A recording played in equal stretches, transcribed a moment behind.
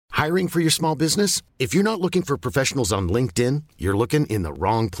Hiring for your small business? If you're not looking for professionals on LinkedIn, you're looking in the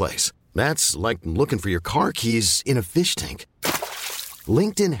wrong place. That's like looking for your car keys in a fish tank.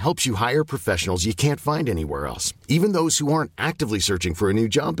 LinkedIn helps you hire professionals you can't find anywhere else, even those who aren't actively searching for a new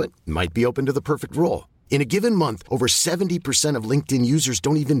job but might be open to the perfect role. In a given month, over 70% of LinkedIn users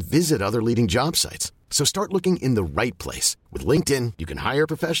don't even visit other leading job sites. So start looking in the right place. With LinkedIn, you can hire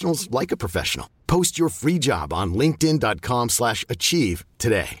professionals like a professional. Post your free job on linkedin.com/achieve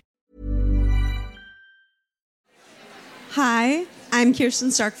today. Hi, I'm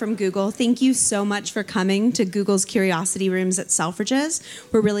Kirsten Stark from Google. Thank you so much for coming to Google's Curiosity Rooms at Selfridges.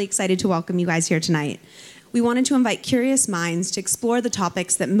 We're really excited to welcome you guys here tonight. We wanted to invite curious minds to explore the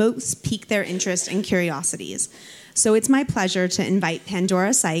topics that most pique their interest and curiosities. So it's my pleasure to invite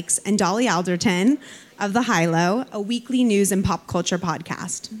Pandora Sykes and Dolly Alderton of The High-Low, a weekly news and pop culture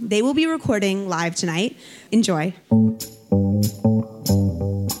podcast. They will be recording live tonight. Enjoy.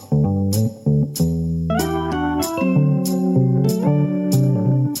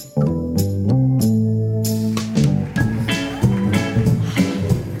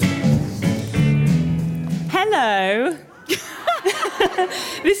 Hello.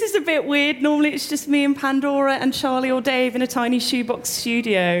 This is a bit weird. Normally it's just me and Pandora and Charlie or Dave in a tiny shoebox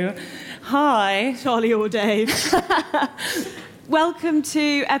studio. Hi. Charlie or Dave. Welcome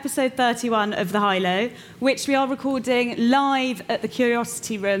to episode 31 of The High-Low, which we are recording live at the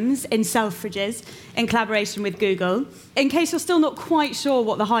Curiosity Rooms in Selfridges in collaboration with Google. In case you're still not quite sure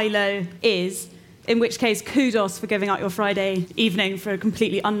what The High-Low is, in which case, kudos for giving out your Friday evening for a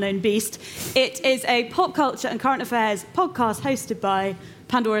completely unknown beast. It is a pop culture and current affairs podcast hosted by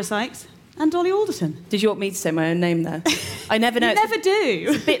Pandora Sykes and Dolly Alderton. Did you want me to say my own name there? I never know. You never do.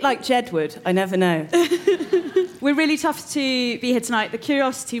 It's a bit like Jedward. I never know. We're really tough to be here tonight. The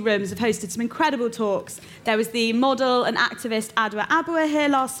Curiosity Rooms have hosted some incredible talks. There was the model and activist Adwa Abua here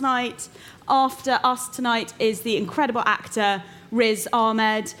last night. After us tonight is the incredible actor Riz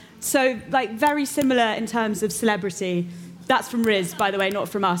Ahmed. So, very similar in terms of celebrity. That's from Riz, by the way, not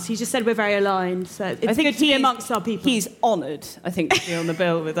from us. He just said we're very aligned, so it's good to be amongst our people. He's honoured, I think, to be on the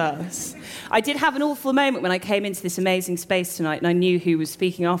bill with us. I did have an awful moment when I came into this amazing space tonight and I knew who was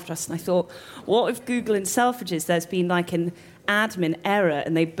speaking after us, and I thought, what if Google in Selfridges, there's been an admin error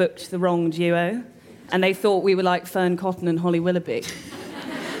and they booked the wrong duo, and they thought we were like Fern Cotton and Holly Willoughby.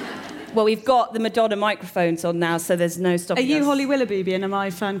 Well, we've got the Madonna microphones on now, so there's no stopping us. Are you Holly Willoughby and am I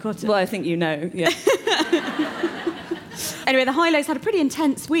Fern Cotton? Well, I think you know, yeah. Anyway, the High-Low's had a pretty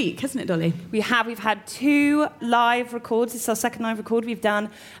intense week, hasn't it, Dolly? We've had 2 live records. This is our second live record. We've done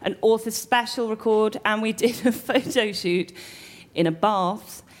an author special record, and we did a photo shoot in a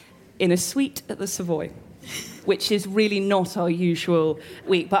bath in a suite at the Savoy, which is really not our usual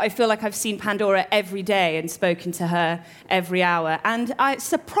week. But I feel like I've seen Pandora every day and spoken to her every hour. And I,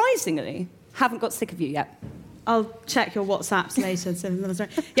 surprisingly, haven't got sick of you yet. I'll check your WhatsApps later.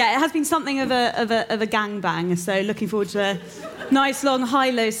 Yeah, it has been something of a gangbang. So looking forward to a nice long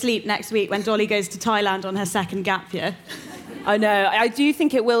high-low sleep next week when Dolly goes to Thailand on her second gap year. I know. I do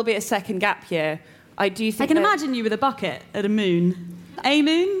think it will be a second gap year. I can imagine you with a bucket at a moon. A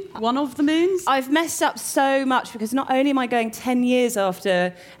moon? One of the moons? I've messed up so much because not only am I going 10 years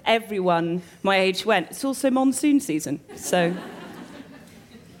after everyone my age went, it's also monsoon season. So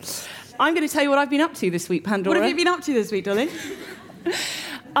I'm going to tell you what I've been up to this week, Pandora. What have you been up to this week, Dolly?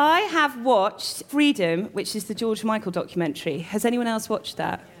 I have watched Freedom, which is the George Michael documentary. Has anyone else watched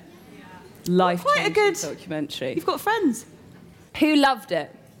that? Yeah. Life-changing quite a good documentary. You've got friends. Who loved it?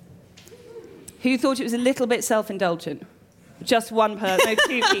 Who thought it was a little bit self-indulgent? Just one person,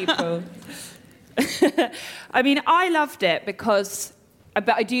 no, 2 people. I mean, I loved it because...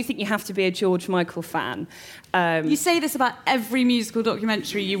 But I do think you have to be a George Michael fan. You say this about every musical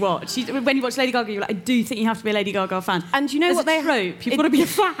documentary you watch. When you watch Lady Gaga, you're like, I do think you have to be a Lady Gaga fan. And do you know There's what they trope? You've got to be a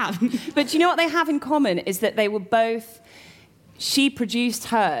fan. But do you know what they have in common is that they were both... She produced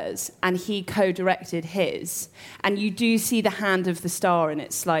hers and he co-directed his. And you do see the hand of the star in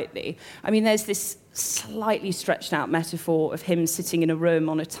it slightly. I mean, there's this slightly stretched out metaphor of him sitting in a room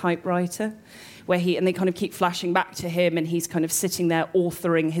on a typewriter and they kind of keep flashing back to him and he's kind of sitting there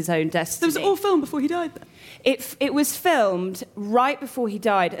authoring his own destiny. So it was all filmed before he died then? It was filmed right before he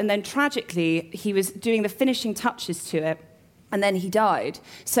died, and then tragically he was doing the finishing touches to it, and then he died.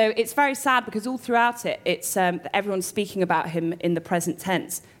 So it's very sad because all throughout it, it's everyone's speaking about him in the present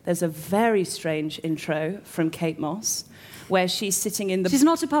tense. There's a very strange intro from Kate Moss, where she's sitting in the... She's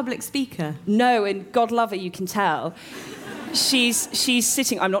not a public speaker. No, and God love her, you can tell. She's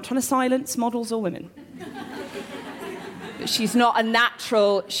sitting... I'm not trying to silence models or women. She's not a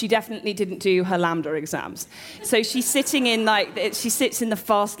natural. She definitely didn't do her Lambda exams. So she's sitting in she sits in the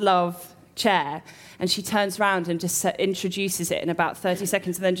fast love chair, and she turns around and just introduces it in about 30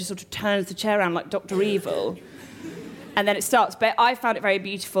 seconds, and then just sort of turns the chair around like Dr. Evil. And then it starts. But I found it very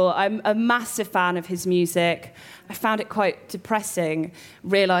beautiful. I'm a massive fan of his music. I found it quite depressing,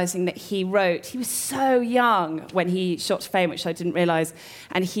 realising that he was so young when he shot to fame, which I didn't realise,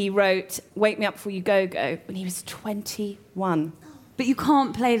 and he wrote Wake Me Up Before You Go Go when he was 21. But you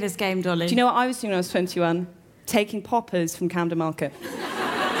can't play this game, Dolly. Do you know what I was doing when I was 21? Taking poppers from Camden Market.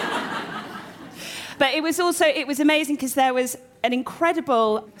 But it was amazing because there was an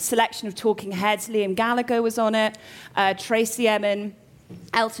incredible selection of talking heads. Liam Gallagher was on it, Tracy Emin,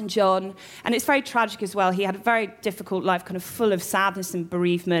 Elton John, and it's very tragic as well. He had a very difficult life, kind of full of sadness and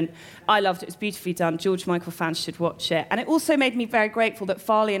bereavement. I loved it. It was beautifully done. George Michael fans should watch it. And it also made me very grateful that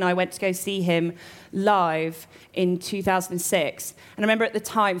Farley and I went to go see him live in 2006. And I remember at the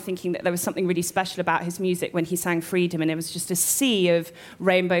time thinking that there was something really special about his music when he sang Freedom, and it was just a sea of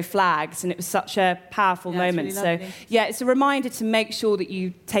rainbow flags, and it was such a powerful moment. It's really So, yeah, it's a reminder to make sure that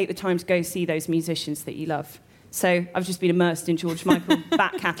you take the time to go see those musicians that you love. So I've just been immersed in George Michael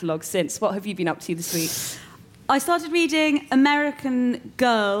back catalogue since. What have you been up to this week? I started reading American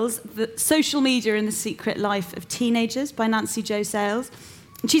Girls, The Social Media and the Secret Life of Teenagers by Nancy Jo Sales.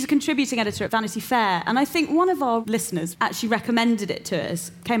 And she's a contributing editor at Vanity Fair. And I think one of our listeners actually recommended it to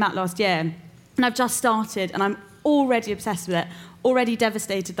us. Came out last year. And I've just started, and I'm already obsessed with it. Already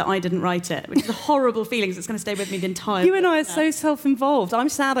devastated that I didn't write it, which is a horrible feeling, because it's going to stay with me the entire You and I are so self-involved. I'm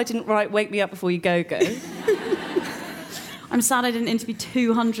sad I didn't write Wake Me Up Before You Go Go. I'm sad I didn't interview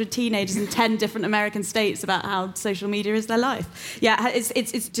 200 teenagers in 10 different American states about how social media is their life. Yeah,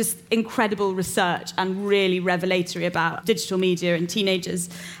 it's just incredible research and really revelatory about digital media and teenagers.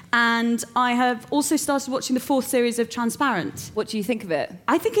 And I have also started watching the 4th series of Transparent. What do you think of it?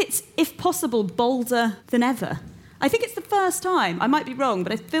 I think it's, if possible, bolder than ever. I think it's the first time, I might be wrong,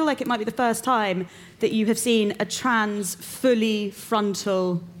 but I feel like it might be the first time that you have seen a trans, fully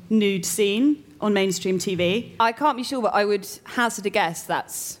frontal nude scene on mainstream TV. I can't be sure, but I would hazard a guess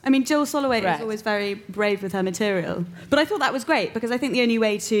that's... I mean, Jill Soloway correct. is always very brave with her material. But I thought that was great, because I think the only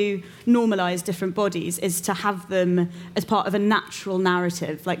way to normalise different bodies is to have them as part of a natural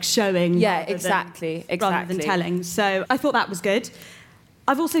narrative, like showing... Yeah, exactly. Rather than telling. So I thought that was good.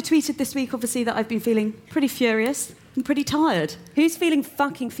 I've also tweeted this week, obviously, that I've been feeling pretty furious and pretty tired. Who's feeling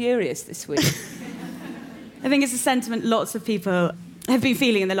fucking furious this week? I think it's a sentiment lots of people have been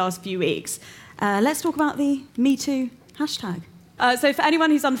feeling in the last few weeks. Let's talk about the Me Too hashtag. So for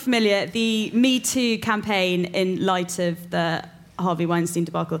anyone who's unfamiliar, the Me Too campaign, in light of the Harvey Weinstein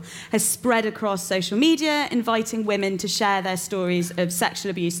debacle, has spread across social media, inviting women to share their stories of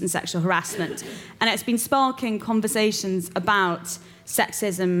sexual abuse and sexual harassment. And it's been sparking conversations about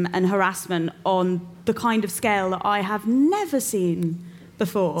sexism and harassment on the kind of scale that I have never seen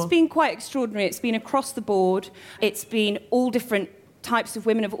before. It's been quite extraordinary. It's been across the board. It's been all different types of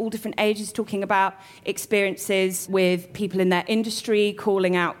women of all different ages talking about experiences with people in their industry,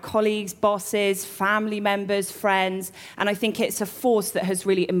 calling out colleagues, bosses, family members, friends. And I think it's a force that has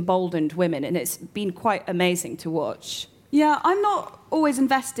really emboldened women, and it's been quite amazing to watch. Yeah, I'm not always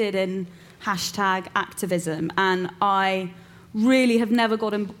invested in hashtag activism, and I really have never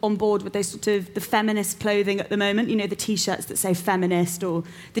got on board with those sort of the feminist clothing at the moment. You know, the T-shirts that say feminist or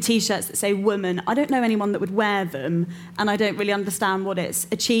the T-shirts that say woman. I don't know anyone that would wear them, and I don't really understand what it's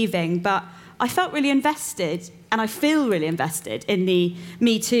achieving. But I felt really invested, and I feel really invested in the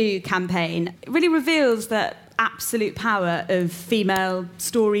Me Too campaign. It really reveals that absolute power of female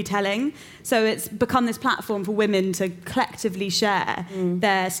storytelling. So it's become this platform for women to collectively share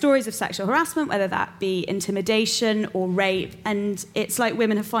their stories of sexual harassment, whether that be intimidation or rape. And it's like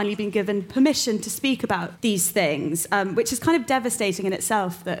women have finally been given permission to speak about these things, which is kind of devastating in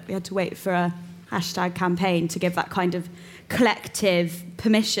itself that we had to wait for a hashtag campaign to give that kind of collective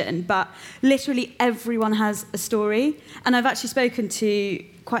permission. But literally everyone has a story. And I've actually spoken to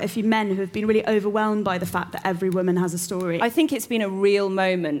quite a few men who have been really overwhelmed by the fact that every woman has a story. I think it's been a real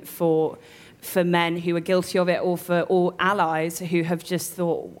moment for men who are guilty of it, or allies who have just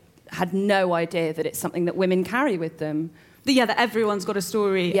had no idea that it's something that women carry with them. Yeah, that everyone's got a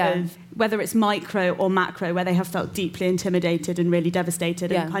story of, whether it's micro or macro, where they have felt deeply intimidated and really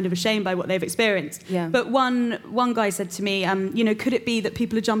devastated and kind of ashamed by what they've experienced. Yeah. But one guy said to me, could it be that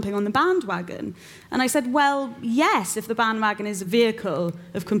people are jumping on the bandwagon? And I said, well, yes, if the bandwagon is a vehicle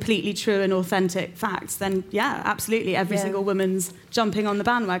of completely true and authentic facts, then yeah, absolutely, every single woman's jumping on the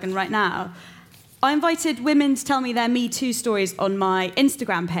bandwagon right now. I invited women to tell me their Me Too stories on my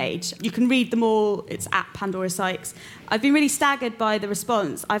Instagram page. You can read them all. It's at Pandora Sykes. I've been really staggered by the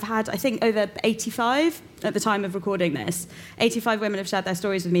response. I've had, I think, over 85 at the time of recording this. 85 women have shared their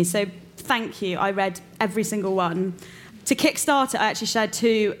stories with me, so thank you. I read every single one. To kickstart it, I actually shared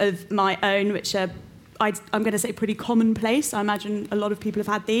 2 of my own, which are, I'm going to say, pretty commonplace. I imagine a lot of people have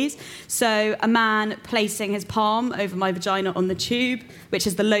had these. So a man placing his palm over my vagina on the tube, which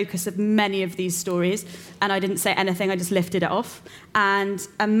is the locus of many of these stories. And I didn't say anything, I just lifted it off. And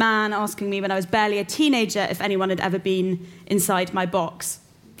a man asking me when I was barely a teenager if anyone had ever been inside my box.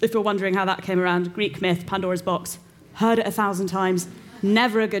 If you're wondering how that came around, Greek myth, Pandora's box. Heard it 1,000 times.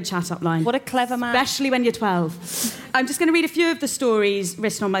 Never a good chat-up line. What a clever man. Especially when you're 12. I'm just going to read a few of the stories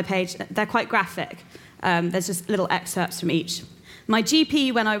written on my page. They're quite graphic. There's just little excerpts from each. My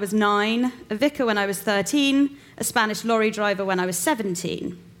GP when I was 9, a vicar when I was 13, a Spanish lorry driver when I was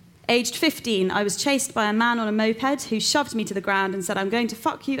 17. Aged 15, I was chased by a man on a moped who shoved me to the ground and said, "I'm going to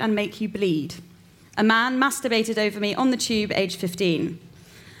fuck you and make you bleed." A man masturbated over me on the tube, aged 15.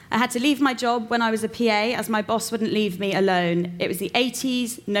 I had to leave my job when I was a PA as my boss wouldn't leave me alone. It was the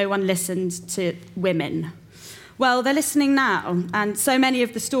 80s, no one listened to women. Well, they're listening now, and so many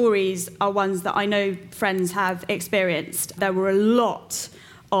of the stories are ones that I know friends have experienced. There were a lot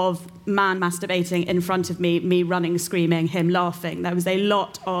of man masturbating in front of me running, screaming, him laughing. There was a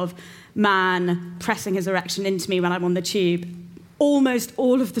lot of man pressing his erection into me when I'm on the tube. Almost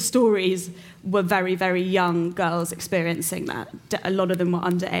all of the stories were very, very young girls experiencing that. A lot of them were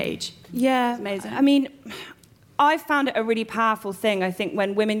underage. Yeah. It's amazing. I mean, I've found it a really powerful thing. I think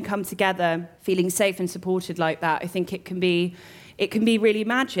when women come together feeling safe and supported like that, I think it can be really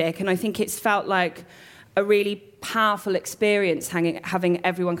magic. And I think it's felt like a really powerful experience having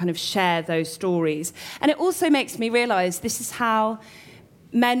everyone kind of share those stories. And it also makes me realise this is how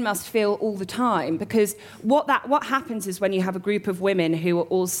men must feel all the time, because what happens is when you have a group of women who are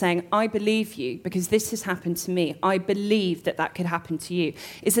all saying, "I believe you because this has happened to me, I believe that could happen to you,"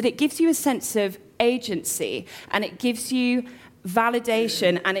 is that it gives you a sense of agency, and it gives you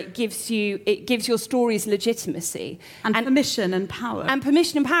validation, and it gives your stories legitimacy and permission and power. And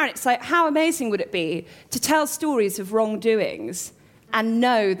it's like, how amazing would it be to tell stories of wrongdoings and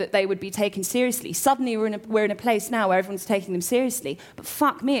know that they would be taken seriously? Suddenly we're in a place now where everyone's taking them seriously. But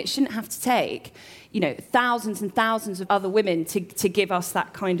fuck me, it shouldn't have to take, thousands and thousands of other women to give us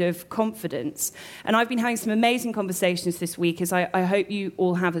that kind of confidence. And I've been having some amazing conversations this week, as I hope you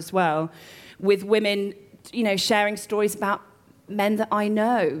all have as well, with women, sharing stories about men that I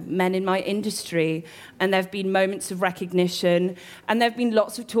know, men in my industry. And there have been moments of recognition, and there have been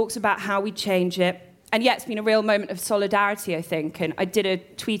lots of talks about how we change it. And yeah, it's been a real moment of solidarity, I think. And I did a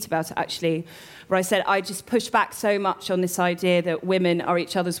tweet about it, actually, where I said I just push back so much on this idea that women are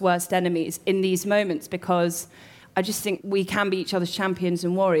each other's worst enemies in these moments, because I just think we can be each other's champions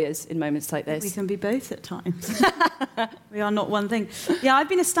and warriors in moments like this. We can be both at times. We are not one thing. Yeah, I've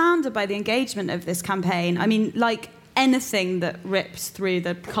been astounded by the engagement of this campaign. I mean, like anything that rips through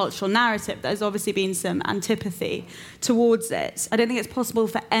the cultural narrative, there's obviously been some antipathy towards it. I don't think it's possible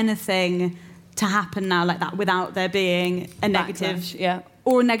for anything to happen now like that without there being a negative backlash,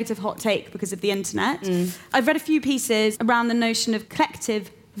 or a negative hot take because of the internet. I've read a few pieces around the notion of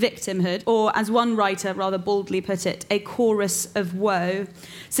collective victimhood, or as one writer rather boldly put it, a chorus of woe,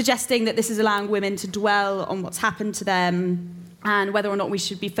 suggesting that this is allowing women to dwell on what's happened to them and whether or not we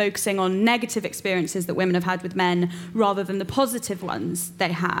should be focusing on negative experiences that women have had with men rather than the positive ones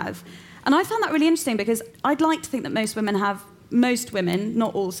they have. And I found that really interesting, because I'd like to think that most women,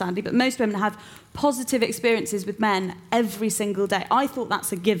 not all sadly, but most women have positive experiences with men every single day. I thought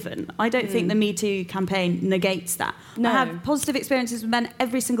that's a given. I don't think the Me Too campaign negates that. No. I have positive experiences with men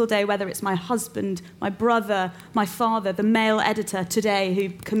every single day, whether it's my husband, my brother, my father, the male editor today who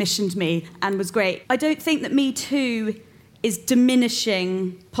commissioned me and was great. I don't think that Me Too is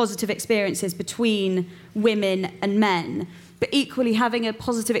diminishing positive experiences between women and men, but equally having a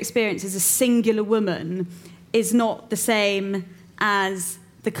positive experience as a singular woman is not the same as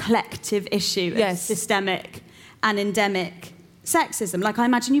the collective issue of systemic and endemic sexism. Like, I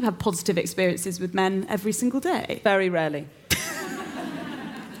imagine you have positive experiences with men every single day. Very rarely.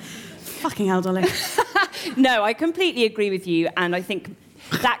 Fucking hell, darling. No, I completely agree with you, and I think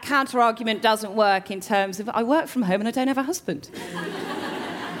that counter-argument doesn't work in terms of I work from home and I don't have a husband.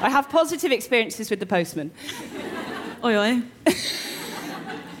 I have positive experiences with the postman. Oi, oi.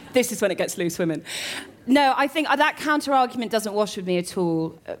 This is when it gets loose, women. No, I think that counter-argument doesn't wash with me at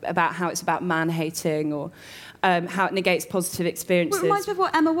all about how it's about man-hating. how it negates positive experiences. Well, it reminds me of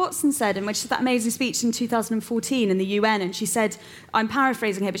what Emma Watson said in which she did that amazing speech in 2014 in the UN, and she said, I'm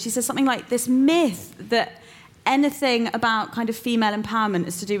paraphrasing here, but she said something like, this myth that anything about kind of female empowerment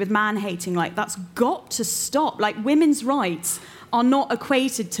is to do with man-hating, like, that's got to stop. Like, women's rights are not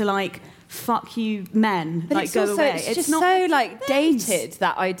equated to, like, fuck you men, but like, it's go also, away. It's just not so, like, dated,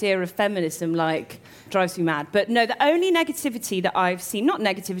 that idea of feminism, like, drives me mad. But no, the only negativity that I've seen, not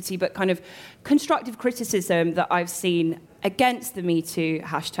negativity, but kind of constructive criticism that I've seen against the Me Too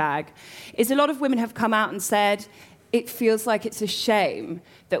hashtag is a lot of women have come out and said, it feels like it's a shame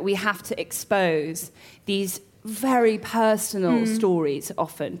that we have to expose these very personal stories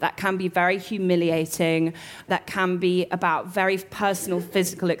often that can be very humiliating, that can be about very personal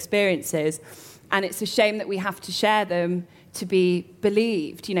physical experiences, and it's a shame that we have to share them to be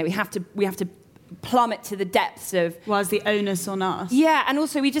believed. You know, we have to plummet to the depths of... Well, is the onus on us? Yeah, and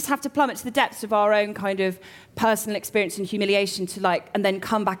also we just have to plummet to the depths of our own kind of personal experience and humiliation to, like, and then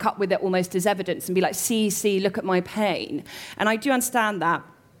come back up with it almost as evidence and be like, see, look at my pain. And I do understand that.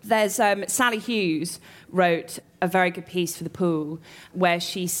 There's Sally Hughes wrote a very good piece for The Pool where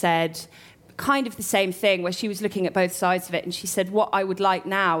she said kind of the same thing, where she was looking at both sides of it, and she said, what I would like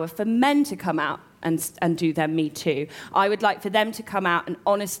now are for men to come out and do their Me Too. I would like for them to come out and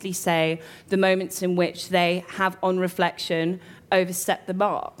honestly say the moments in which they have, on reflection, overstepped the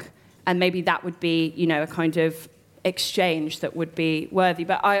mark. And maybe that would be, you know, a kind of exchange that would be worthy.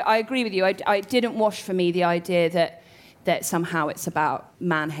 But I agree with you. I didn't wash for me the idea that somehow it's about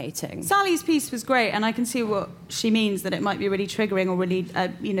man-hating. Sally's piece was great, and I can see what she means, that it might be really triggering or really,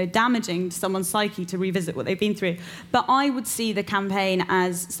 damaging to someone's psyche to revisit what they've been through. But I would see the campaign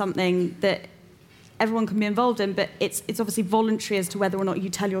as something that everyone can be involved in, but it's obviously voluntary as to whether or not you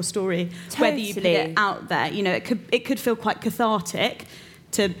tell your story, whether you put it out there. You know, it could feel quite cathartic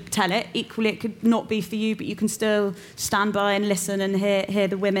to tell it. Equally, it could not be for you, but you can still stand by and listen and hear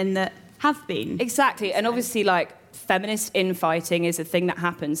the women that have been. Exactly, and obviously, like, feminist infighting is a thing that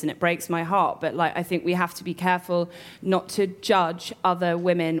happens and it breaks my heart, but, like, I think we have to be careful not to judge other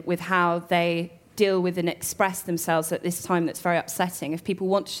women with how they deal with and express themselves at this time that's very upsetting. If people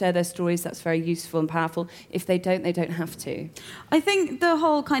want to share their stories, that's very useful and powerful. If they don't have to. I think the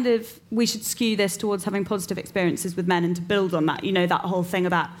whole kind of, we should skew this towards having positive experiences with men and to build on that, you know, that whole thing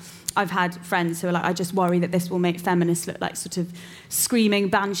about, I've had friends who are like, I just worry that this will make feminists look like sort of screaming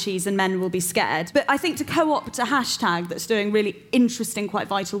banshees and men will be scared. But I think to co-opt a hashtag that's doing really interesting, quite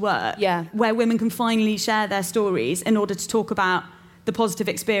vital work, where women can finally share their stories in order to talk about the positive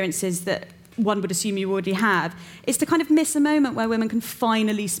experiences that one would assume you already have, is to kind of miss a moment where women can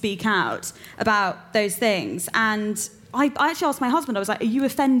finally speak out about those things. And I actually asked my husband, I was like, are you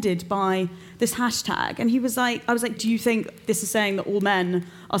offended by this hashtag? And he was like, I was like, do you think this is saying that all men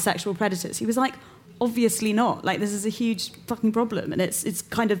are sexual predators? He was like, obviously not. Like, this is a huge fucking problem. And it's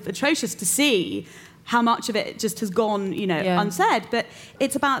kind of atrocious to see how much of it just has gone, unsaid. But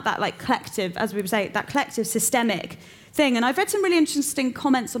it's about that, like, collective, as we would say, that collective systemic thing. And I've read some really interesting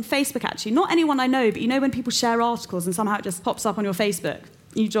comments on Facebook, actually. Not anyone I know, but you know when people share articles and somehow it just pops up on your Facebook?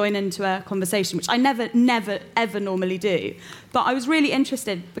 You join into a conversation, which I never, ever normally do. But I was really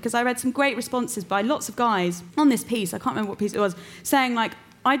interested because I read some great responses by lots of guys on this piece. I can't remember what piece it was, saying, like,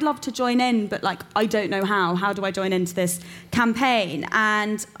 I'd love to join in, but, like, I don't know how. How do I join into this campaign?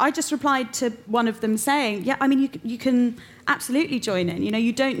 And I just replied to one of them saying, yeah, I mean, you can absolutely join in. You know,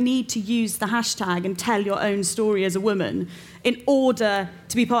 you don't need to use the hashtag and tell your own story as a woman in order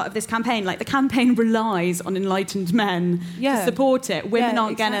to be part of this campaign. Like, the campaign relies on enlightened men to support it. Women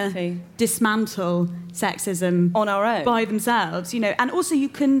aren't going to dismantle sexism on our own by themselves, you know. And also you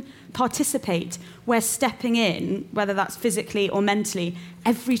can participate. We're stepping in, whether that's physically or mentally,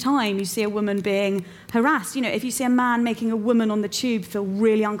 every time you see a woman being harassed. You know, if you see a man making a woman on the tube feel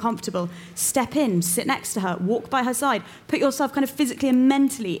really uncomfortable, step in, sit next to her, walk by her side, put yourself kind of physically and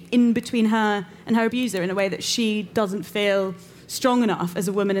mentally in between her and her abuser in a way that she doesn't feel strong enough as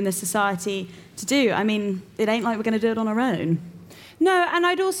a woman in this society to do. I mean, it ain't like we're going to do it on our own. No, and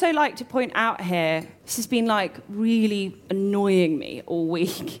I'd also like to point out here, this has been, like, really annoying me all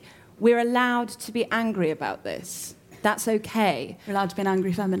week. We're allowed to be angry about this. That's okay. You're allowed to be an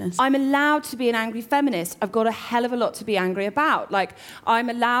angry feminist. I'm allowed to be an angry feminist. I've got a hell of a lot to be angry about. Like,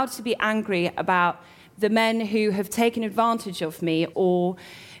 I'm allowed to be angry about the men who have taken advantage of me or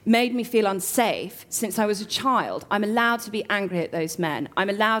made me feel unsafe since I was a child. I'm allowed to be angry at those men. I'm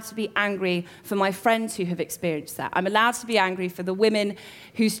allowed to be angry for my friends who have experienced that. I'm allowed to be angry for the women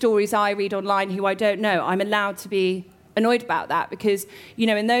whose stories I read online who I don't know. I'm allowed to be annoyed about that because, you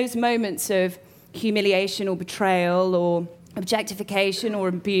know, in those moments of humiliation or betrayal or objectification or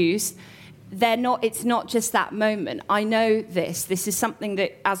abuse, it's not just that moment. I know this. This is something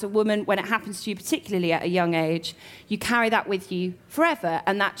that, as a woman, when it happens to you, particularly at a young age, you carry that with you forever,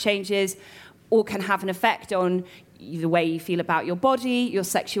 and that changes or can have an effect on the way you feel about your body, your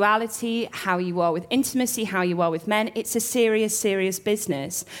sexuality, how you are with intimacy, how you are with men. It's a serious, serious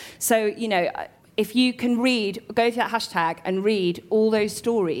business. So, you know, if you can go through that hashtag and read all those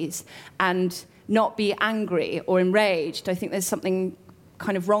stories and not be angry or enraged, I think there's something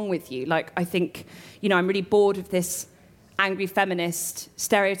kind of wrong with you. Like, I think, you know, I'm really bored of this angry feminist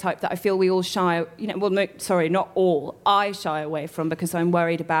stereotype that I feel we all not all, I shy away from, because I'm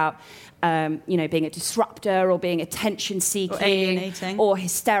worried about, being a disruptor or being attention-seeking. Or alienating. Or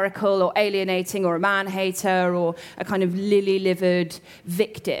hysterical or alienating or a man-hater or a kind of lily-livered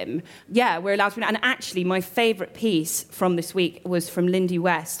victim. Yeah, we're allowed to... And actually, my favourite piece from this week was from Lindy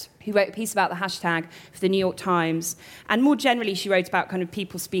West, who wrote a piece about the hashtag for the New York Times. And more generally, she wrote about kind of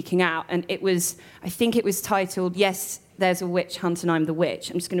people speaking out. And I think it was titled, Yes, There's a Witch Hunt and I'm the Witch.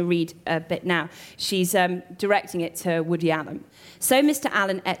 I'm just going to read a bit now. She's directing it to Woody Allen. So, Mr.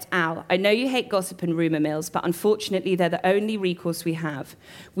 Allen et al., I know you hate gossip and rumour mills, but unfortunately they're the only recourse we have.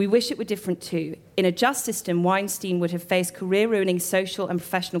 We wish it were different too. In a just system, Weinstein would have faced career-ruining social and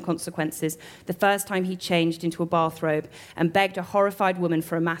professional consequences the first time he changed into a bathrobe and begged a horrified woman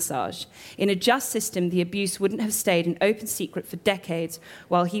for a massage. In a just system, the abuse wouldn't have stayed an open secret for decades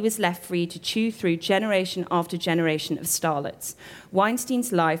while he was left free to chew through generation after generation of starlets.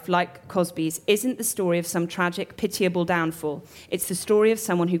 Weinstein's life, like Cosby's, isn't the story of some tragic, pitiable downfall. It's the story of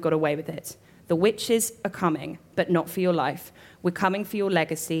someone who got away with it. The witches are coming, but not for your life. We're coming for your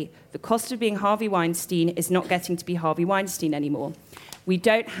legacy. The cost of being Harvey Weinstein is not getting to be Harvey Weinstein anymore. We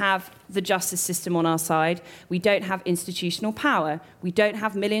don't have the justice system on our side. We don't have institutional power. We don't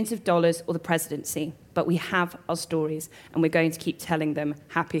have millions of dollars or the presidency. But we have our stories, and we're going to keep telling them.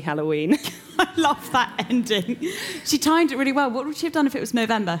 Happy Halloween. I love that ending. She timed it really well. What would she have done if it was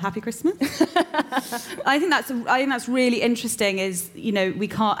November? Happy Christmas? I think that's really interesting. Is, you know, we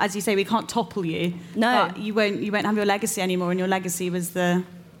can't, as you say, we can't topple you. No, but you won't have your legacy anymore, and your legacy was the.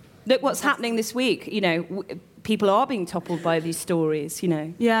 Look what's happening this week. You know, people are being toppled by these stories. You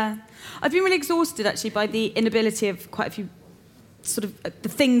know. Yeah, I've been really exhausted actually by the inability of quite a few. Sort of the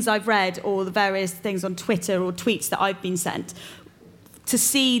things I've read or the various things on Twitter or tweets that I've been sent, to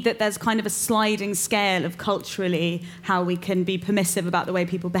see that there's kind of a sliding scale of culturally how we can be permissive about the way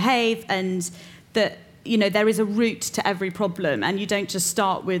people behave, and that, you know, there is a root to every problem, and you don't just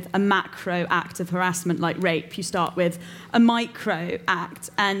start with a macro act of harassment like rape, you start with a micro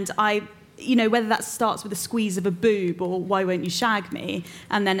act. And you know, whether that starts with a squeeze of a boob or why won't you shag me,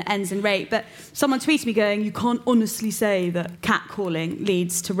 and then ends in rape. But someone tweeted me going, you can't honestly say that catcalling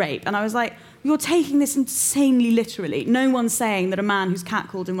leads to rape. And I was like, you're taking this insanely literally. No one's saying that a man who's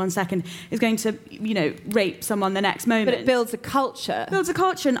catcalled in 1 second is going to, you know, rape someone the next moment. But it builds a culture. Builds a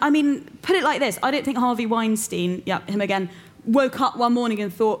culture. And I mean, put it like this. I don't think Harvey Weinstein, him again, woke up one morning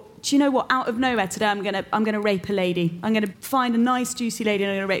and thought, do you know what, out of nowhere today I'm gonna rape a lady. I'm gonna find a nice juicy lady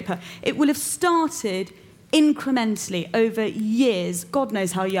and I'm gonna rape her. It will have started incrementally over years, God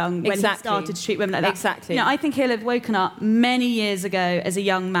knows how young, when he started to treat women like that. Exactly. You know, I think he'll have woken up many years ago as a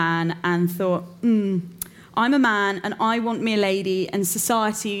young man and thought, I'm a man and I want me a lady, and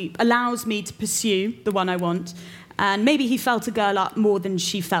society allows me to pursue the one I want. And maybe he felt a girl up more than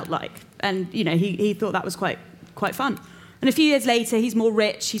she felt like. And, you know, he thought that was quite fun. And a few years later, he's more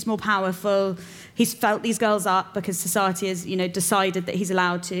rich, he's more powerful, he's felt these girls up because society has, you know, decided that he's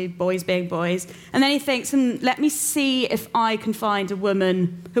allowed to, boys being boys. And then he thinks, let me see if I can find a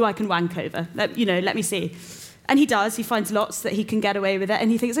woman who I can wank over. Let me see. And he does, he finds lots that he can get away with it,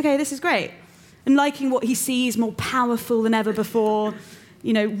 and he thinks, okay, this is great. And liking what he sees, more powerful than ever before,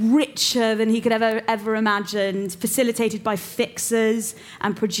 you know, richer than he could ever imagined, facilitated by fixers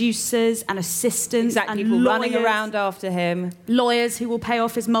and producers and assistants and people lawyers, running around after him. Lawyers who will pay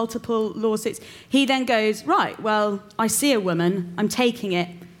off his multiple lawsuits. He then goes, right, well, I see a woman, I'm taking it,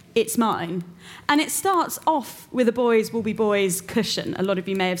 it's mine. And it starts off with a Boys Will Be Boys cushion. A lot of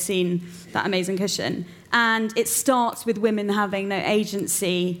you may have seen that amazing cushion. And it starts with women having no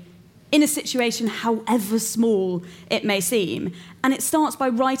agency in a situation, however small it may seem. And it starts by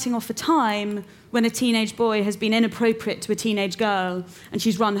writing off a time when a teenage boy has been inappropriate to a teenage girl and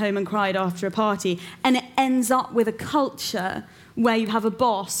she's run home and cried after a party. And it ends up with a culture where you have a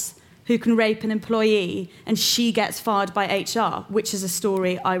boss who can rape an employee and she gets fired by HR, which is a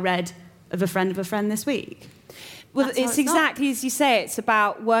story I read of a friend this week. Well, it's exactly as you say. It's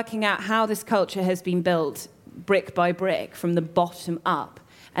about working out how this culture has been built brick by brick from the bottom up.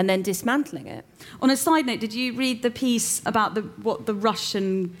 and then dismantling it. On a side note, did you read the piece about what the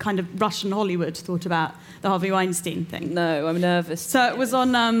Russian Hollywood thought about the Harvey Weinstein thing? No, I'm nervous. So it was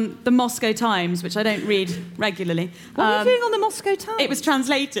on the Moscow Times, which I don't read regularly. What are you doing on the Moscow Times? It was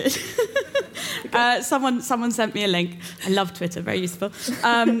translated. Someone sent me a link. I love Twitter, very useful.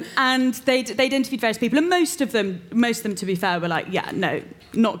 And they'd interviewed various people, and most of them, to be fair, were like, yeah, no,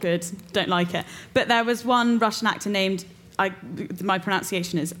 not good, don't like it. But there was one Russian actor named, my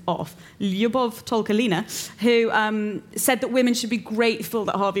pronunciation is off, Lyubov Tolkalina, who said that women should be grateful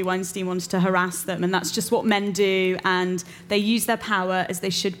that Harvey Weinstein wanted to harass them, and that's just what men do, and they use their power as they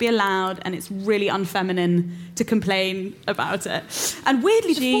should be allowed, and it's really unfeminine to complain about it. And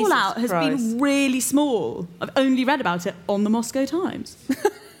weirdly, the fallout has been really small. I've only read about it on the Moscow Times.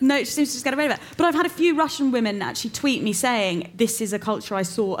 No, it seems to just get away with it. But I've had a few Russian women actually tweet me saying, this is a culture I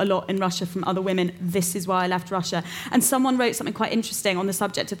saw a lot in Russia from other women. This is why I left Russia. And someone wrote something quite interesting on the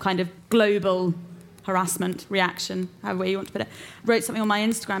subject of kind of global harassment, reaction, however you want to put it. Wrote something on my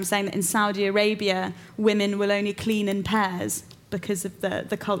Instagram saying that in Saudi Arabia, women will only clean in pairs because of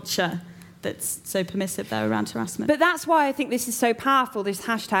the culture that's so permissive there around harassment. But that's why I think this is so powerful, this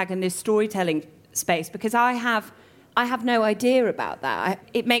hashtag and this storytelling space, because I have no idea about that.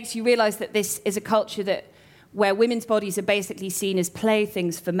 It makes you realise that this is a culture where women's bodies are basically seen as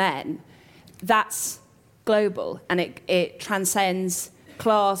playthings for men. That's global, and it transcends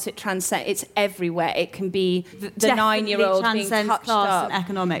class, it's everywhere. It can be the 9-year-old being touched class up. And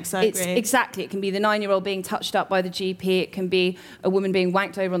economics, I agree. Exactly. It can be the 9-year-old being touched up by the GP. It can be a woman being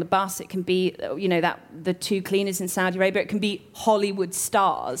wanked over on the bus. It can be, the 2 cleaners in Saudi Arabia. It can be Hollywood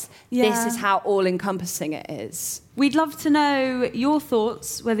stars. Yeah. This is how all-encompassing it is. We'd love to know your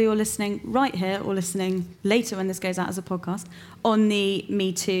thoughts, whether you're listening right here or listening later when this goes out as a podcast, on the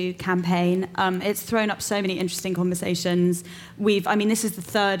Me Too campaign. It's thrown up so many interesting conversations. This is the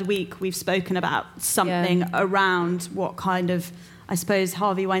 3rd week we've spoken about something around what kind of, I suppose,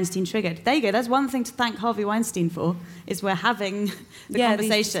 Harvey Weinstein triggered. There you go. There's one thing to thank Harvey Weinstein for, is we're having the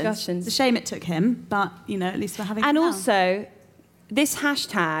conversations. It's a shame it took him, but, at least we're having it now. Also, this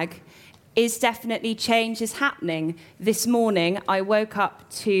hashtag definitely change is happening. This morning, I woke up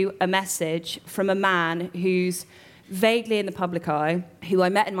to a message from a man who's vaguely in the public eye, who I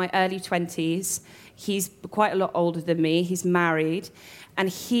met in my early 20s. He's quite a lot older than me. He's married. And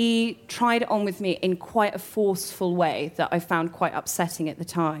he tried it on with me in quite a forceful way that I found quite upsetting at the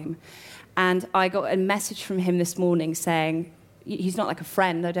time. And I got a message from him this morning saying, he's not like a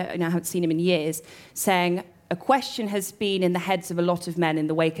friend, I haven't seen him in years, saying, a question has been in the heads of a lot of men in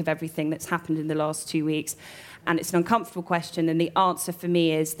the wake of everything that's happened in the last 2 weeks. And it's an uncomfortable question, and the answer for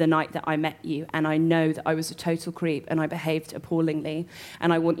me is the night that I met you, and I know that I was a total creep and I behaved appallingly.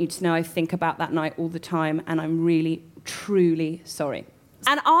 And I want you to know I think about that night all the time, and I'm really, truly sorry.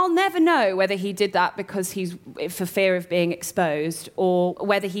 And I'll never know whether he did that because he's for fear of being exposed, or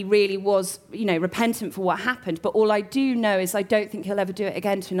whether he really was, repentant for what happened. But all I do know is I don't think he'll ever do it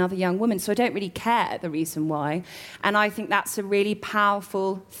again to another young woman. So I don't really care the reason why. And I think that's a really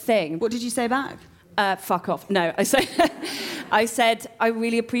powerful thing. What did you say back? Fuck off. No, I said, I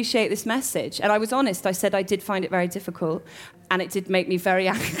really appreciate this message. And I was honest. I said I did find it very difficult. And it did make me very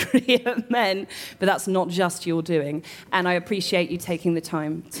angry at men. But that's not just your doing. And I appreciate you taking the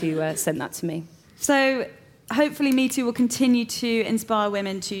time to send that to me. So hopefully Me Too will continue to inspire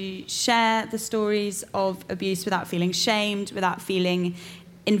women to share the stories of abuse without feeling shamed, without feeling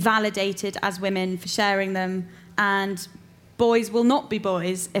invalidated as women for sharing them. And boys will not be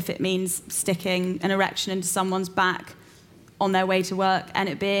boys if it means sticking an erection into someone's back on their way to work and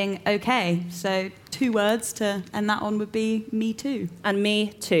it being okay. So 2 words to end that on would be Me Too. And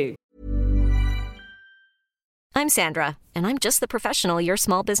me too. I'm Sandra, and I'm just the professional your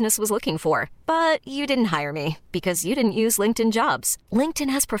small business was looking for. But you didn't hire me because you didn't use LinkedIn Jobs. LinkedIn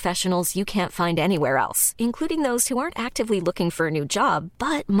has professionals you can't find anywhere else, including those who aren't actively looking for a new job,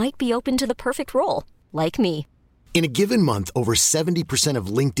 but might be open to the perfect role, like me. In a given month, over 70% of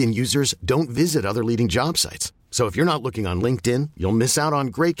LinkedIn users don't visit other leading job sites. So if you're not looking on LinkedIn, you'll miss out on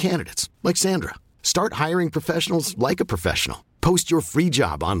great candidates like Sandra. Start hiring professionals like a professional. Post your free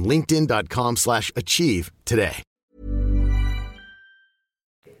job on linkedin.com/achieve today.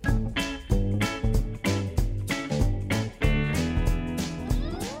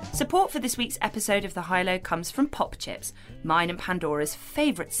 Support for this week's episode of The High Low comes from Pop Chips, mine and Pandora's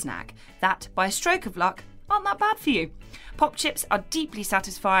favourite snack that, by a stroke of luck, aren't that bad for you. Pop Chips are deeply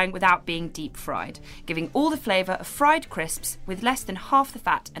satisfying without being deep fried, giving all the flavour of fried crisps with less than half the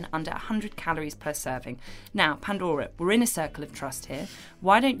fat and under 100 calories per serving. Now, Pandora, we're in a circle of trust here.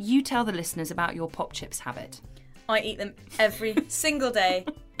 Why don't you tell the listeners about your Pop Chips habit? I eat them every single day.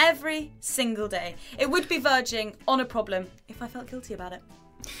 Every single day. It would be verging on a problem if I felt guilty about it.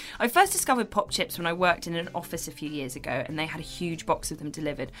 I first discovered pop chips when I worked in an office a few years ago, and they had a huge box of them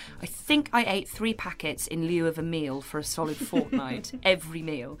delivered. I think I ate 3 packets in lieu of a meal for a solid fortnight, every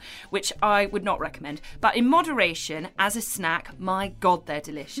meal, which I would not recommend. But in moderation, as a snack, my God, they're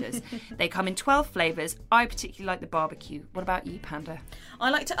delicious. They come in 12 flavours. I particularly like the barbecue. What about you, Panda?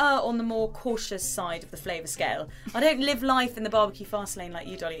 I like to err on the more cautious side of the flavour scale. I don't live life in the barbecue fast lane like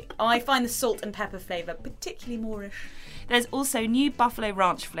you, Dolly. I find the salt and pepper flavour particularly moreish. There's also new Buffalo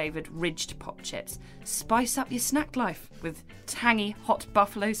Ranch flavoured ridged pop chips. Spice up your snack life with tangy hot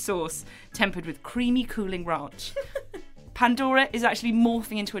buffalo sauce tempered with creamy cooling ranch. Pandora is actually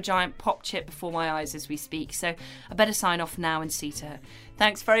morphing into a giant pop chip before my eyes as we speak, so I better sign off now and see to her.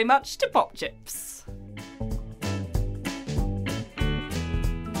 Thanks very much to Pop Chips.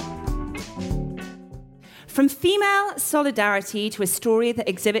 From female solidarity to a story that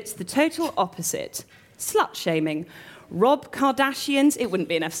exhibits the total opposite, slut-shaming. Rob Kardashian's, it wouldn't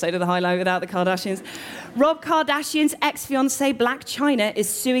be an episode of The High Low without the Kardashians. Rob Kardashian's ex-fiancée Blac Chyna is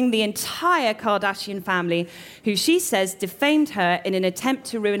suing the entire Kardashian family, who she says defamed her in an attempt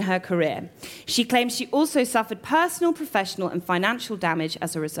to ruin her career. She claims she also suffered personal, professional and financial damage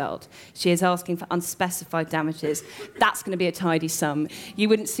as a result. She is asking for unspecified damages. That's going to be a tidy sum. You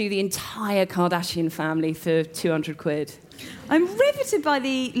wouldn't sue the entire Kardashian family for 200 quid. I'm riveted by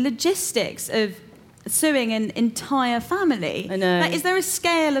the logistics of suing an entire family. I know. Like, is there a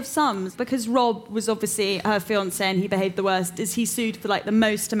scale of sums? Because Rob was obviously her fiancé and he behaved the worst. Is he sued for like the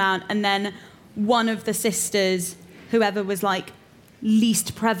most amount? And then one of the sisters, whoever was like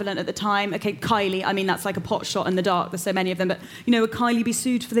least prevalent at the time, okay, Kylie, I mean, that's like a pot shot in the dark. There's so many of them. But, you know, would Kylie be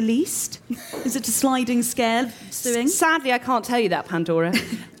sued for the least? Is it a sliding scale of suing? Sadly, I can't tell you that, Pandora.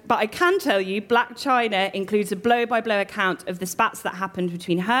 But I can tell you, Blac Chyna includes a blow-by-blow account of the spats that happened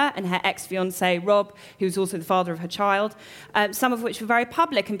between her and her ex-fiancé, Rob, who's also the father of her child, some of which were very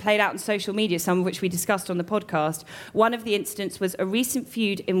public and played out on social media, some of which we discussed on the podcast. One of the incidents was a recent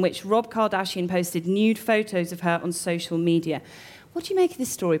feud in which Rob Kardashian posted nude photos of her on social media. What do you make of this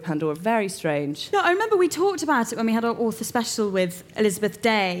story, Pandora? Very strange. No, I remember we talked about it when we had our author special with Elizabeth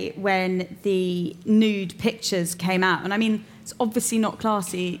Day when the nude pictures came out. And I mean, it's obviously not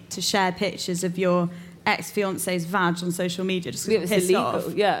classy to share pictures of your ex-fiancé's vag on social media just because it's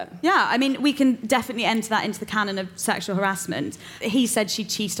illegal, yeah. Yeah, I mean, we can definitely enter that into the canon of sexual harassment. He said she'd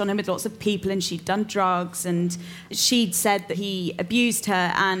cheated on him with lots of people and she'd done drugs and she'd said that he abused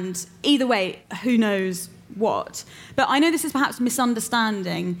her, and either way, who knows what. But I know this is perhaps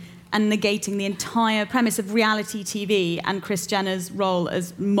misunderstanding and negating the entire premise of reality TV and Kris Jenner's role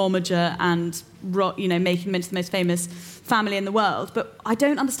as momager and, you know, making them into the most famous family in the world. But I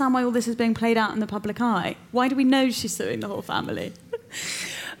don't understand why all this is being played out in the public eye. Why do we know she's suing the whole family?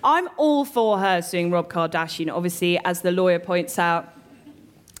 I'm all for her suing Rob Kardashian. Obviously, as the lawyer points out,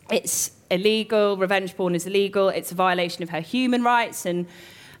 it's illegal. Revenge porn is illegal. It's a violation of her human rights and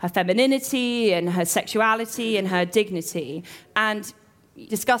her femininity and her sexuality and her dignity. And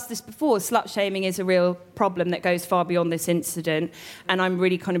discussed this before, slut-shaming is a real problem that goes far beyond this incident, and I'm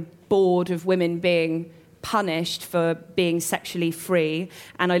really kind of bored of women being punished for being sexually free,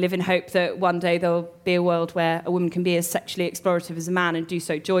 and I live in hope that one day there'll be a world where a woman can be as sexually explorative as a man and do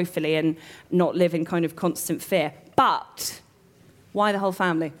so joyfully and not live in kind of constant fear. But why the whole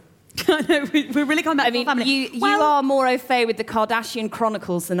family? I know, we're really coming back to the family. You are more au fait with the Kardashian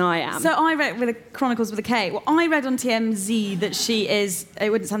Chronicles than I am. So I read with the Chronicles with a K. Well, I read on TMZ that she is, it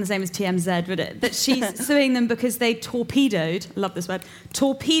wouldn't sound the same as TMZ, would it? That she's suing them because they torpedoed, I love this word,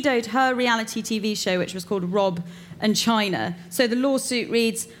 torpedoed her reality TV show, which was called Rob and Chyna. So the lawsuit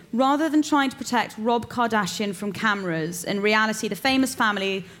reads, rather than trying to protect Rob Kardashian from cameras, in reality, the famous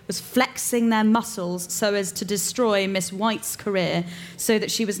family was flexing their muscles so as to destroy Miss White's career so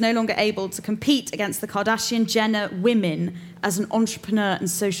that she was no longer able to compete against the Kardashian-Jenner women as an entrepreneur and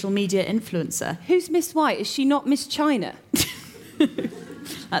social media influencer. Who's Miss White? Is she not Miss Chyna?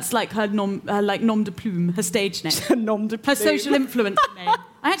 That's like her nom de plume, her stage name. Nom de plume. Her social influencer name.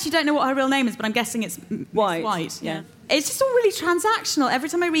 I actually don't know what her real name is, but I'm guessing it's White. White. Yeah. It's just all really transactional. Every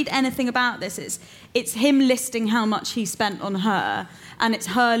time I read anything about this, it's him listing how much he spent on her, and it's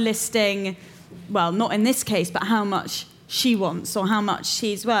her listing, well, not in this case, but how much she wants or how much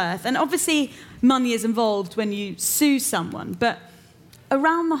she's worth. And obviously, money is involved when you sue someone, but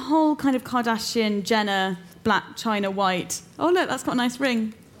around the whole kind of Kardashian, Jenner, Blac Chyna, White. Oh, look, that's got a nice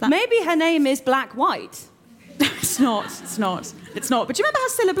ring. Maybe her name is Black White. It's not. But do you remember how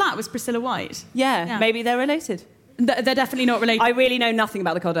Cilla Black was Priscilla White? Yeah, maybe they're related. They're definitely not related. I really know nothing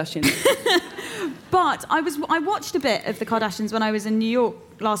about the Kardashians. But I watched a bit of the Kardashians when I was in New York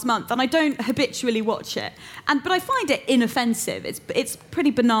last month, and I don't habitually watch it. But I find it inoffensive. It's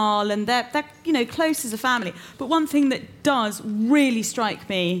pretty banal, and they're close as a family. But one thing that does really strike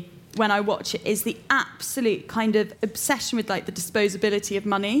me when I watch it is the absolute kind of obsession with like the disposability of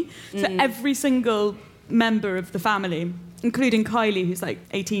money. So every single member of the family, including Kylie, who's like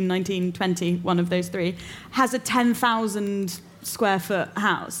 18, 19, 20, one of those three, has a 10,000 square foot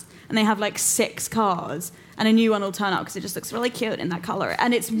house, and they have like 6 cars, and a new one will turn out because it just looks really cute in that colour,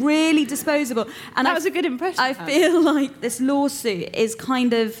 and it's really disposable. And that was a good impression. I feel like this lawsuit is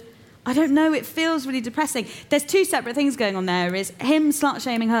kind of, I don't know, it feels really depressing. There's 2 separate things going on there. Is him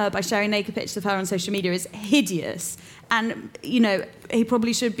slut-shaming her by sharing naked pictures of her on social media is hideous. And, he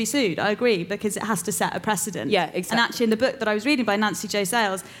probably should be sued, I agree, because it has to set a precedent. Yeah, exactly. And actually, in the book that I was reading by Nancy Jo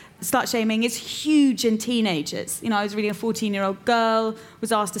Sales, slut-shaming is huge in teenagers. I was reading a 14-year-old girl,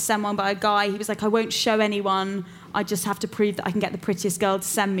 was asked to send one by a guy. He was like, I won't show anyone. I just have to prove that I can get the prettiest girl to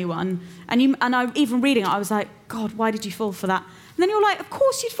send me one. And I, even reading it, I was like, God, why did you fall for that? And then you're like, of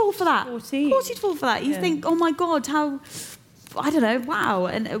course you'd fall for that. 14. Of course you'd fall for that. You think, oh my God, how, I don't know, wow.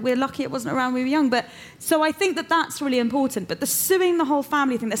 And we're lucky it wasn't around when we were young. But so I think that that's really important. But the suing the whole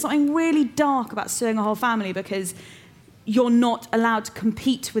family thing, there's something really dark about suing a whole family, because you're not allowed to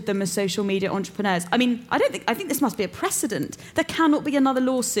compete with them as social media entrepreneurs. I mean, I think this must be a precedent. There cannot be another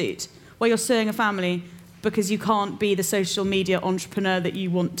lawsuit where you're suing a family because you can't be the social media entrepreneur that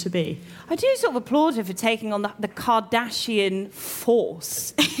you want to be. I do sort of applaud her for taking on the Kardashian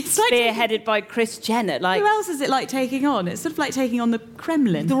force, It's like spearheaded by Kris Jenner. Who else is it like taking on? It's sort of like taking on the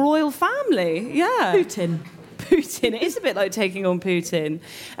Kremlin. The royal family, yeah. Putin. It is a bit like taking on Putin.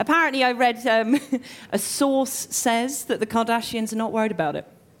 Apparently, I read a source says that the Kardashians are not worried about it.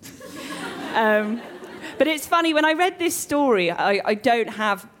 But it's funny, when I read this story, I don't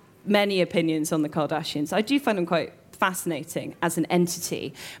have many opinions on the Kardashians. I do find them quite fascinating as an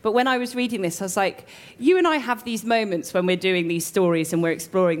entity. But when I was reading this, I was like, you and I have these moments when we're doing these stories and we're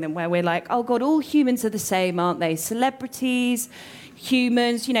exploring them where we're like, oh God, all humans are the same, aren't they? Celebrities,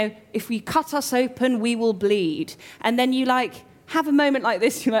 humans, if we cut us open, we will bleed. And then you have a moment like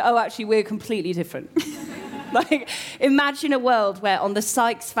this, you're like, oh, actually, we're completely different. Imagine a world where on the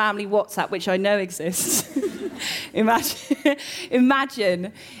Sykes family WhatsApp, which I know exists,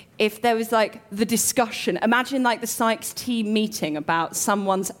 imagine if there was the discussion, imagine the Sykes team meeting about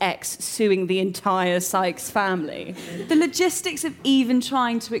someone's ex suing the entire Sykes family. The logistics of even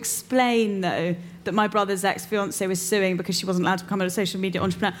trying to explain, though, that my brother's ex-fiancée was suing because she wasn't allowed to become a social media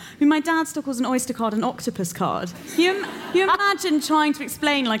entrepreneur. I mean, my dad still calls an Oyster card an octopus card. You imagine trying to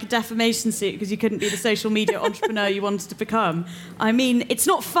explain a defamation suit because you couldn't be the social media entrepreneur you wanted to become. I mean, it's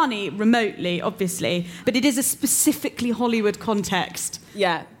not funny remotely, obviously, but it is a specifically Hollywood context.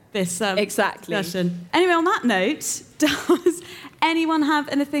 Yeah. This exactly. discussion. Anyway, on that note, does anyone have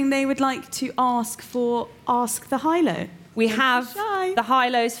anything they would like to ask for Ask the High-Low? We have the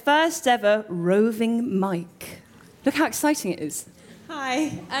High-Low's first ever roving mic. Look how exciting it is.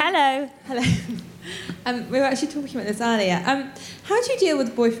 Hi. Hello. Hello. We were actually talking about this earlier. How do you deal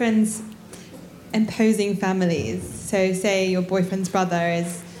with boyfriends imposing families? So say your boyfriend's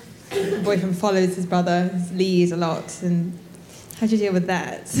boyfriend follows his brother's lead a lot, and how do you deal with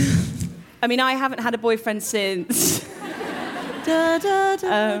that? I mean, I haven't had a boyfriend since... I'm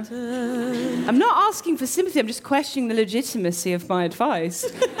not asking for sympathy, I'm just questioning the legitimacy of my advice.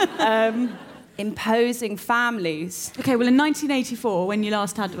 Imposing families. OK, well, in 1984, when you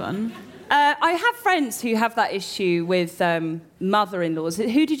last had one... I have friends who have that issue with mother-in-laws.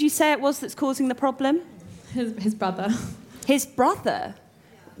 Who did you say it was that's causing the problem? His brother. His brother?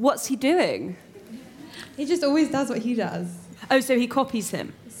 What's he doing? He just always does what he does. Oh, so he copies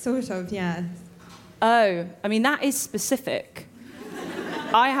him? Sort of, yeah. Oh, I mean, that is specific.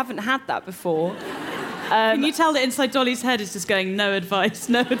 I haven't had that before. Can you tell that inside Dolly's head is just going, no advice,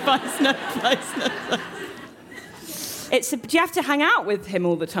 no advice, no advice, no advice? Do you have to hang out with him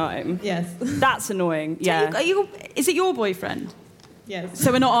all the time? Yes. That's annoying, yeah. Is it your boyfriend? Yes.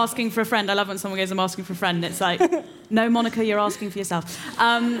 So we're not asking for a friend. I love when someone goes, I'm asking for a friend. It's like, no, Monica, you're asking for yourself.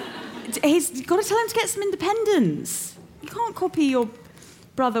 He's got to tell him to get some independence. You can't copy your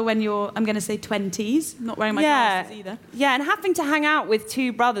brother when you're, I'm going to say 20s, not wearing my glasses either. Yeah, and having to hang out with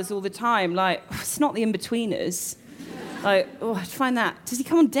 2 brothers all the time, it's not the in-betweeners. I find that. Does he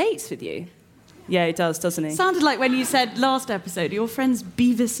come on dates with you? Yeah, he does, doesn't he? Sounded like when you said last episode, your friends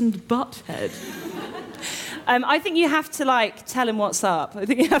Beavis and Butthead. I think you have to, like, tell him what's up. I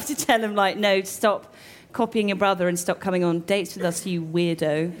think you have to tell him, like, no, stop copying your brother and stop coming on dates with us, you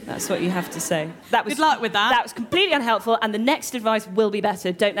weirdo. That's what you have to say. Good luck with that. That was completely unhelpful, and the next advice will be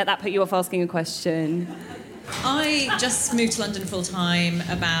better. Don't let that put you off asking a question. I just moved to London full-time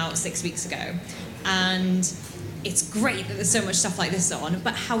about 6 weeks ago, and it's great that there's so much stuff like this on,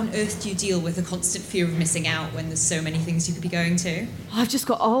 but how on earth do you deal with the constant fear of missing out when there's so many things you could be going to? I've just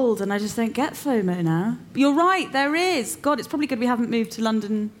got old and I just don't get FOMO now. You're right, there is. God, it's probably good we haven't moved to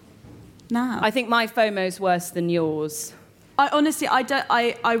London now. I think my FOMO's worse than yours. I honestly,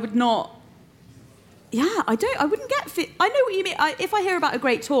 I would not... Yeah, I wouldn't get... I know what you mean. If I hear about a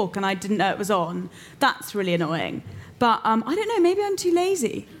great talk and I didn't know it was on, that's really annoying. But I don't know, maybe I'm too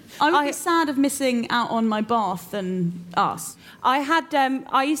lazy. I would be sad of missing out on my bath and us.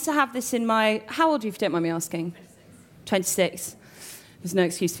 I used to have this in my... How old are you, if you don't mind me asking? 26. There's no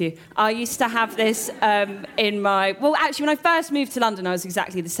excuse for you. I used to have this in my... Well, actually, when I first moved to London, I was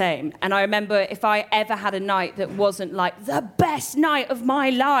exactly the same. And I remember if I ever had a night that wasn't, like, the best night of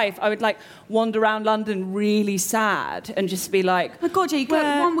my life, I would, like, wander around London really sad and just be like... Oh, my God,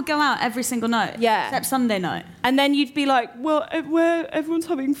 yeah, one would go out every single night. Yeah. Except Sunday night. And then you'd be like, well, where everyone's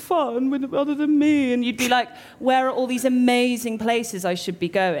having fun other than me. And you'd be like, where are all these amazing places I should be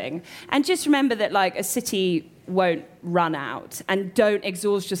going? And just remember that, like, a city won't run out, and don't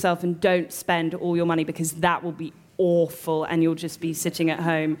exhaust yourself and don't spend all your money, because that will be awful and you'll just be sitting at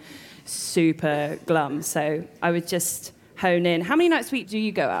home super glum. So I would just hone in. How many nights a week do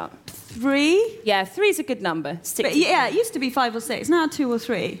you go out? 3? Yeah, 3 is a good number. Yeah, it used to be 5 or 6, now 2 or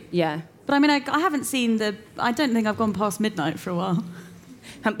 3. Yeah. But I mean, I haven't seen I don't think I've gone past midnight for a while.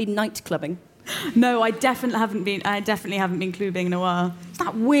 Haven't been night clubbing? No, I definitely haven't been clubbing in a while. Is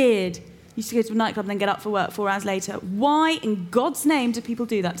that weird? Used to go to a nightclub and then get up for work 4 hours later. Why in God's name do people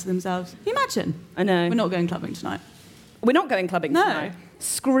do that to themselves? Can you imagine? I know. We're not going clubbing tonight. We're not going clubbing tonight?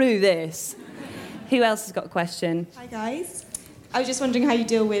 Screw this. Who else has got a question? Hi, guys. I was just wondering how you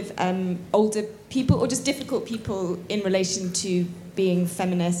deal with older people or just difficult people in relation to being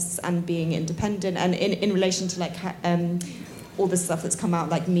feminists and being independent, and in relation to, like, all the stuff that's come out,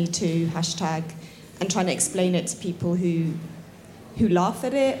 like Me Too, hashtag, and trying to explain it to people who laugh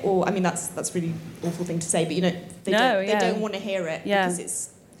at it, or, I mean, that's a really awful thing to say, but, you know, they don't want to hear it because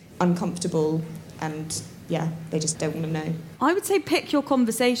it's uncomfortable, and, yeah, they just don't want to know. I would say pick your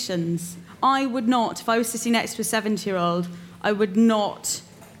conversations. I would not, if I was sitting next to a 70-year-old, I would not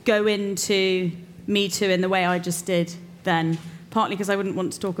go into Me Too in the way I just did then, partly because I wouldn't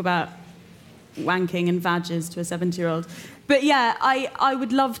want to talk about wanking and vages to a 70-year-old. But, yeah, I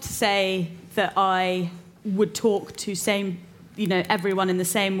would love to say that I would talk to everyone in the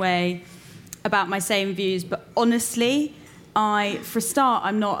same way about my same views, but honestly, for a start,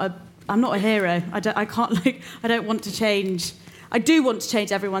 I'm not a hero. I don't want to change. I do want to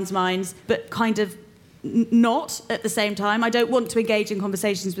change everyone's minds, but kind of not at the same time. I don't want to engage in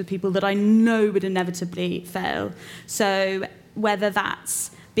conversations with people that I know would inevitably fail. So whether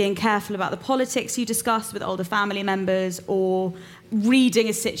that's being careful about the politics you discuss with older family members, or reading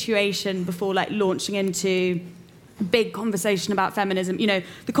a situation before, like, launching into big conversation about feminism. You know,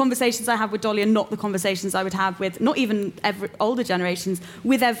 the conversations I have with Dolly are not the conversations I would have with, not even older generations,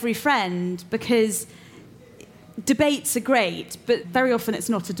 with every friend, because debates are great, but very often it's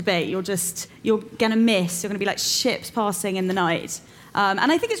not a debate. You're going to miss, you're going to be like ships passing in the night. And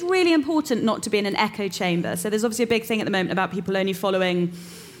I think it's really important not to be in an echo chamber. So there's obviously a big thing at the moment about people only following,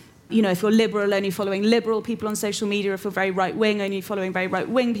 you know, if you're liberal, only following liberal people on social media, if you're very right-wing, only following very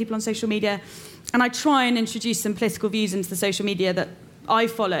right-wing people on social media. And I try and introduce some political views into the social media that I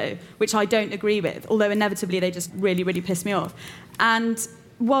follow, which I don't agree with, although inevitably they just really, really piss me off. And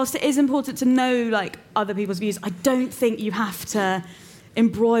whilst it is important to know, like, other people's views, I don't think you have to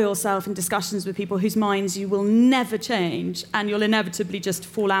embroil yourself in discussions with people whose minds you will never change, and you'll inevitably just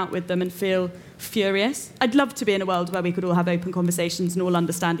fall out with them and feel furious. I'd love to be in a world where we could all have open conversations and all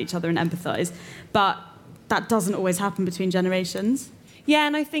understand each other and empathise, but that doesn't always happen between generations. Yeah,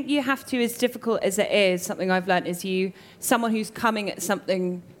 and I think you have to, as difficult as it is, something I've learned is someone who's coming at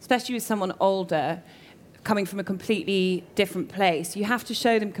something, especially with someone older, coming from a completely different place, you have to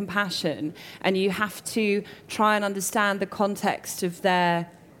show them compassion, and you have to try and understand the context of their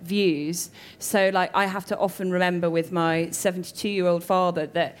views. So, like, I have to often remember with my 72-year-old father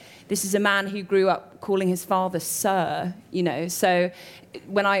that this is a man who grew up calling his father sir, you know. So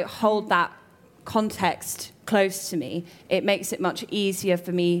when I hold that context close to me, it makes it much easier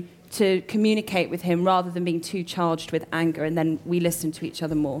for me to communicate with him rather than being too charged with anger, and then we listen to each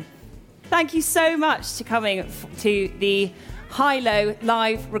other more. Thank you so much for coming to the high-low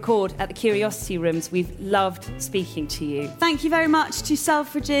live record at the Curiosity Rooms. We've loved speaking to you. Thank you very much to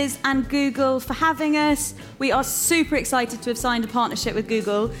Selfridges and Google for having us. We are super excited to have signed a partnership with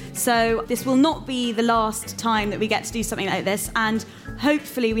Google, so this will not be the last time that we get to do something like this, and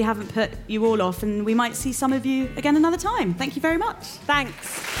hopefully we haven't put you all off and we might see some of you again another time. Thank you very much.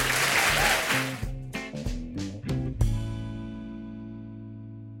 Thanks.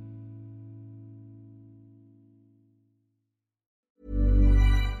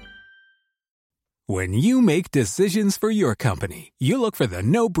 When you make decisions for your company, you look for the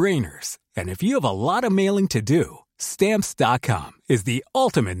no-brainers. And if you have a lot of mailing to do, Stamps.com is the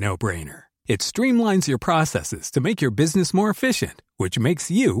ultimate no-brainer. It streamlines your processes to make your business more efficient, which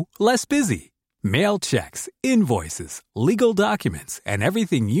makes you less busy. Mail checks, invoices, legal documents, and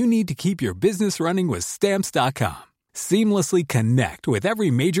everything you need to keep your business running with Stamps.com. Seamlessly connect with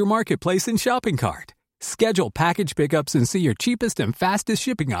every major marketplace and shopping cart. Schedule package pickups and see your cheapest and fastest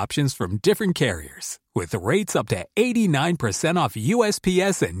shipping options from different carriers, with rates up to 89% off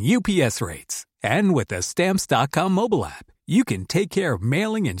USPS and UPS rates. And with the Stamps.com mobile app, you can take care of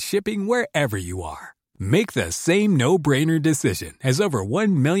mailing and shipping wherever you are. Make the same no-brainer decision as over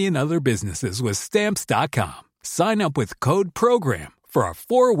 1 million other businesses with Stamps.com. Sign up with code PROGRAM for a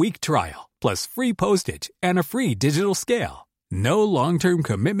 4-week trial, plus free postage and a free digital scale. No long-term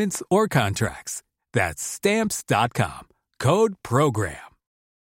commitments or contracts. That's Stamps.com. Code PROGRAM.